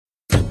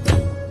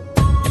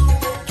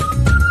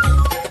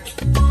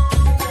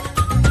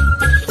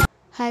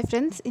Hi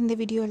friends, இந்த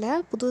வீடியோல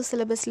புது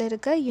சிலபஸ்ல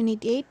இருக்க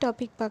யூனிட் 8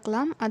 டாபிக்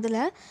பார்க்கலாம். அதுல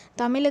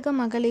தமிழக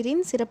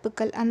மகளிரின்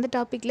சிறப்புகள் அந்த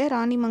டாபிக்ல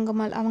ராணி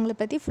மங்கம்மாள் அவங்கள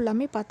பத்தி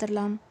ஃபுல்லாமே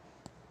பார்த்திடலாம்.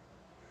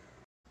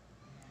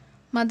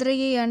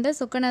 மதுரையை ஆண்ட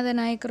சொக்கநாத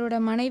நாயக்கரோட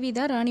மனைவி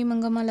தான் ராணி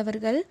மங்கம்மாள்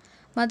அவர்கள்.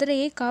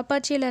 மதுரையை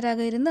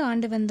காப்பாட்சியாளராக இருந்து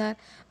ஆண்டு வந்தார்.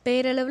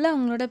 பெயரளவில்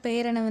அவங்களோட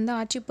பெயரனை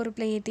ஆட்சி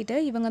பொறுப்பில் ஏற்றிட்டு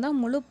இவங்க தான்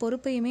முழு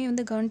பொறுப்பையுமே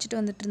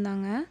கவனிச்சுட்டு வந்துட்டு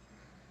இருந்தாங்க.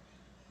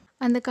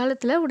 அந்த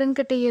காலத்தில்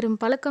உடன்கட்டை ஏறும்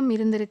பழக்கம்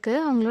இருந்திருக்கு.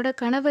 அவங்களோட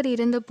கணவர்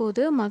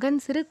இருந்தபோது மகன்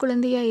சிறு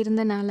குழந்தையாக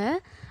இருந்தனால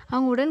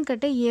அவங்க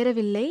உடன்கட்டை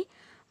ஏறவில்லை.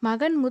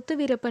 மகன்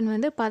முத்துவீரப்பன்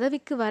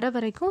பதவிக்கு வர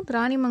வரைக்கும்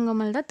ராணி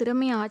மங்கம்மாள் தான்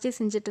திறமையாக ஆட்சி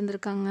செஞ்சுட்டு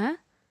இருந்திருக்காங்க.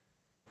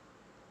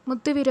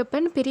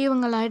 முத்துவீரப்பன்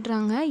பெரியவங்கள்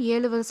ஆயிடுறாங்க.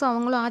 7 வருஷம்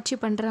அவங்களும் ஆட்சி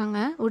பண்ணுறாங்க.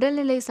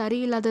 உடல்நிலை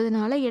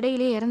சரியில்லாததுனால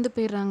இடையிலே இறந்து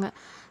போயிடுறாங்க.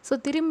 ஸோ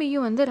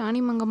திரும்பியும்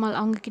ராணி மங்கம்மாள்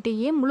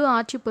அவங்கக்கிட்டேயே முழு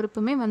ஆட்சி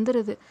பொறுப்புமே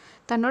வந்துடுது.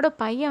 தன்னோட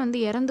பையன்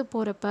இறந்து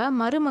போகிறப்ப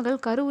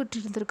மருமகள் கருவுற்று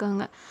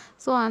இருந்திருக்காங்க.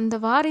 ஸோ அந்த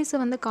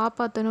வாரிசை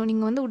காப்பாற்றணும்,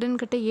 நீங்கள்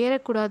உடன்கட்டை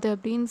ஏறக்கூடாது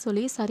அப்படின்னு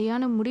சொல்லி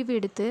சரியான முடிவு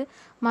எடுத்து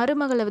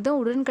மருமகளை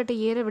உடன்கட்டை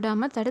ஏற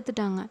விடாமல்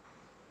தடுத்துட்டாங்க.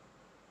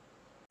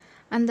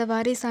 அந்த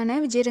வாரிசான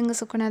விஜயரங்க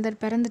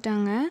சொக்கநாதர்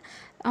பிறந்துட்டாங்க.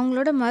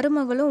 அவங்களோட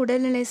மருமகளும்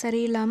உடல்நிலை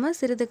சரியில்லாமல்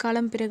சிறிது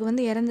காலம்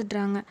பிறகு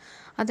இறந்துடுறாங்க.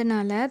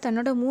 அதனால்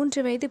தன்னோட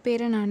 3 வயது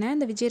பேரனான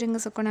அந்த விஜயரங்க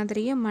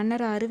சொக்கநாதரையே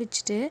மன்னரை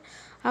அறிவிச்சிட்டு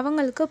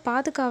அவங்களுக்கு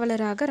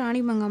பாதுகாவலராக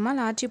ராணி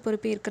மங்கம்மாள் ஆட்சி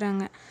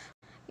பொறுப்பேற்கிறாங்க.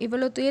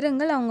 இவ்வளோ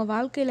துயரங்கள் அவங்க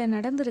வாழ்க்கையில்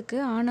நடந்திருக்கு.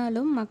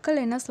 ஆனாலும்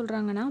மக்கள் என்ன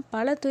சொல்கிறாங்கன்னா,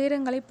 பல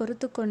துயரங்களை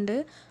பொறுத்து கொண்டு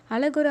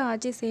அழகுற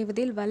ஆட்சி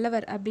செய்வதில்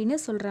வல்லவர் அப்படின்னு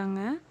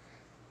சொல்கிறாங்க.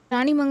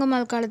 ராணி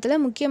மங்கம்மாள்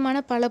காலத்தில் முக்கியமான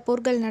பல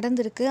போர்கள்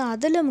நடந்திருக்கு.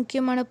 அதில்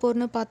முக்கியமான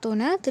போர்னு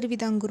பார்த்தோன்னா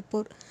திருவிதாங்கூர்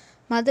போர்.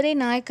 மதுரை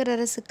நாயக்கர்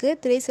அரசுக்கு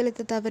திரை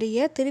செலுத்த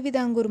தவறிய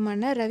திருவிதாங்கூர்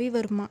மன்னர்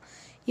ரவிவர்மா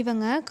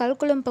இவங்க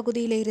கல்குளம்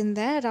பகுதியில்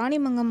இருந்த ராணி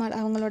மங்கம்மாள்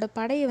அவங்களோட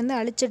படையை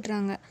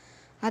அழிச்சிடுறாங்க.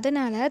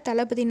 அதனால்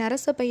தளபதி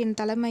நரசபையன்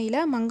தலைமையில்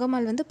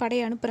மங்கம்மாள்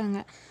படையை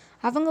அனுப்புகிறாங்க.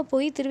 அவங்க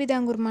போய்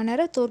திருவிதாங்கூர்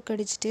மன்னரை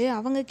தோற்கடிச்சிட்டு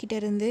அவங்கக்கிட்ட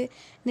இருந்து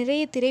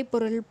நிறைய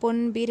திரைப்பொருள்,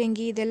 பொன்,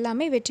 பீரங்கி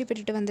இதெல்லாமே வெற்றி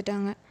பெற்றுட்டு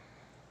வந்துட்டாங்க.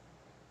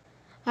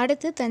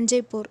 அடுத்து தஞ்சை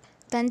போர்.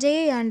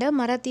 தஞ்சையை ஆண்ட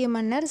மராத்திய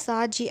மன்னர்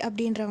சாஜி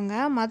அப்படின்றவங்க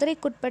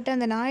மதுரைக்குட்பட்ட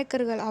அந்த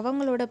நாயக்கர்கள்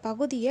அவங்களோட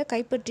பகுதியை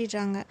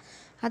கைப்பற்றிடுறாங்க.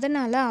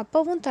 அதனால்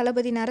அப்பவும்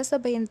தளபதி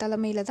நரசபையன்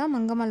தலைமையில் தான்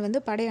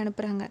மங்கம்மாள் படை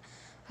அனுப்புகிறாங்க.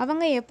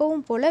 அவங்க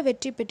எப்பவும் போல்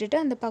வெற்றி பெற்றுட்டு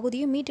அந்த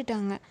பகுதியை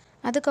மீட்டுட்டாங்க.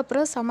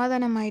 அதுக்கப்புறம்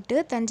சமாதானமாயிட்டு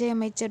தஞ்சை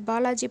அமைச்சர்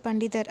பாலாஜி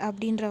பண்டிதர்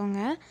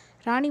அப்படின்றவங்க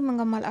ராணி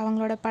மங்கம்மாள்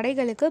அவங்களோட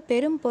படைகளுக்கு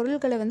பெரும்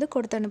பொருள்களை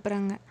கொடுத்து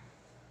அனுப்புகிறாங்க.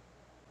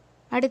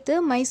 அடுத்து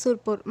மைசூர்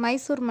போர்.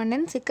 மைசூர்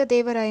மன்னன்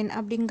சிக்கதேவராயன்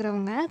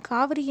அப்படிங்கிறவங்க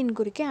காவிரியின்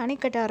குறுக்கே அணை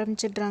கட்ட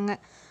ஆரம்பிச்சிடுறாங்க.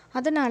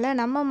 அதனால்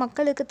நம்ம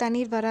மக்களுக்கு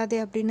தண்ணீர் வராது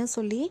அப்படின்னு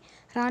சொல்லி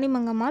ராணி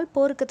மங்கம்மாள்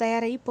போருக்கு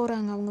தயாராகி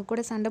போகிறாங்க அவங்க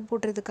கூட சண்டை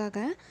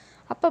போடுறதுக்காக.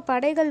 அப்போ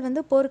படைகள்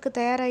போருக்கு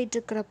தயாராகிட்டு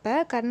இருக்கிறப்ப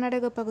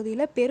கர்நாடக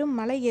பகுதியில் பெரும்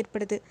மழை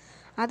ஏற்படுது.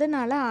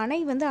 அதனால் அணை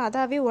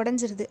அதாவே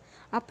உடஞ்சிருது.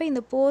 அப்போ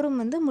இந்த போரும்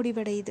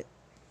முடிவடையுது.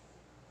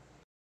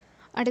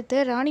 அடுத்து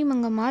ராணி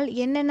மங்கம்மாள்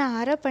என்னென்ன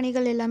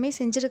அறப்பணிகள் எல்லாமே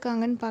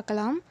செஞ்சுருக்காங்கன்னு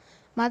பார்க்கலாம்.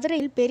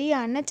 மதுரையில் பெரிய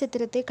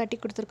அன்னச்சத்திரத்தை கட்டி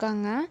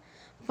கொடுத்துருக்காங்க.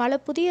 பல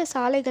புதிய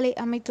சாலைகளை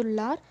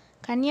அமைத்துள்ளார்.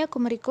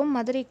 கன்னியாகுமரிக்கும்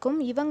மதுரைக்கும்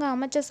இவங்க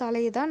அமைச்ச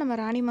சாலையை தான் நம்ம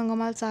ராணி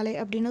மங்கம்மாள் சாலை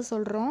அப்படின்னு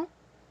சொல்கிறோம்.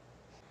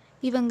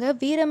 இவங்க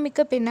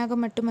வீரமிக்க பெண்ணாக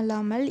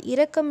மட்டுமல்லாமல்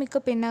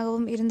இரக்கமிக்க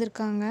பெண்ணாகவும்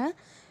இருந்திருக்காங்க.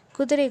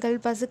 குதிரைகள்,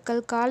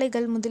 பசுக்கள்,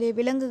 காளைகள் முதலிய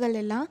விலங்குகள்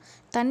எல்லாம்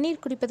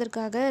தண்ணீர்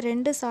குடிப்பதற்காக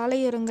 2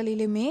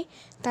 சாலையோரங்களிலுமே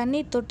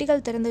தண்ணீர்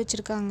தொட்டிகள் திறந்து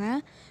வச்சுருக்காங்க.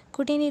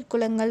 குடிநீர்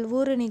குளங்கள்,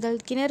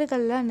 ஊருணிகள்,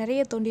 கிணறுகள்லாம்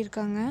நிறைய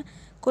தோண்டியிருக்காங்க.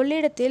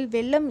 கொள்ளிடத்தில்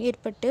வெள்ளம்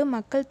ஏற்பட்டு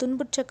மக்கள்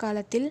துன்புற்ற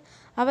காலத்தில்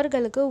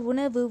அவர்களுக்கு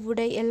உணவு,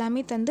 உடை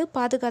எல்லாமே தந்து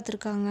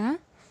பாதுகாத்திருக்காங்க.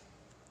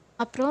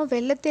 அப்புறம்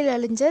வெள்ளத்தில்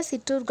அழிஞ்ச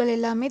சிற்றூர்கள்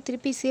எல்லாமே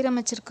திருப்பி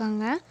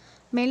சீரமைச்சிருக்காங்க.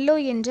 மெல்லோ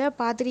என்ற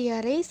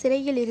பாதிரியாரை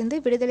சிறையில் இருந்து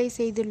விடுதலை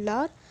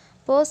செய்துள்ளார்.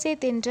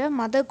 போசேத் என்ற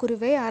மத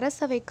குருவை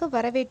அரசவைக்கு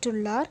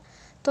வரவேற்றுள்ளார்.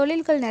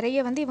 தொழில்கள்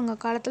நிறைய இவங்க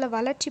காலத்தில்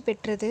வளர்ச்சி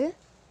பெற்றது.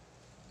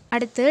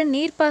 அடுத்து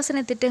நீர்ப்பாசன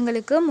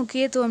திட்டங்களுக்கு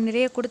முக்கியத்துவம்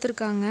நிறைய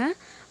கொடுத்துருக்காங்க.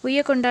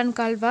 உய்யகொண்டான்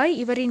கால்வாய்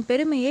இவரின்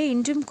பெருமையை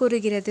இன்றும்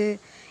கூறுகிறது.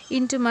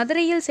 இன்று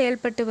மதுரையில்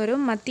செயல்பட்டு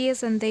வரும் மத்திய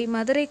சந்தை,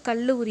 மதுரை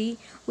கல்லூரி,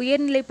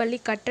 உயர்நிலைப்பள்ளி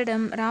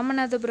கட்டடம்,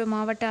 ராமநாதபுரம்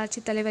மாவட்ட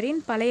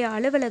ஆட்சித்தலைவரின் பழைய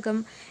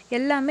அலுவலகம்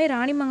எல்லாமே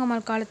ராணி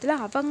மங்கம்மாள்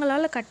காலத்தில்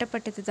அவங்களால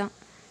கட்டப்பட்டது தான்.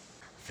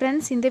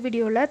 ஃப்ரெண்ட்ஸ், இந்த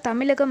வீடியோவில்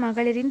தமிழக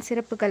மகளிரின்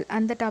சிறப்புகள்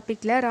அந்த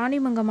டாப்பிக்கில் ராணி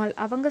மங்கம்மாள்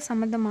அவங்க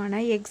சம்மந்தமான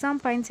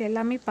எக்ஸாம் பாயிண்ட்ஸ்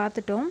எல்லாமே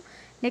பார்த்துட்டோம்.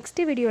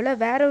 நெக்ஸ்ட் வீடியோவில்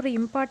வேற ஒரு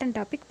இம்பார்ட்டன்ட்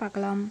டாபிக்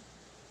பார்க்கலாம்.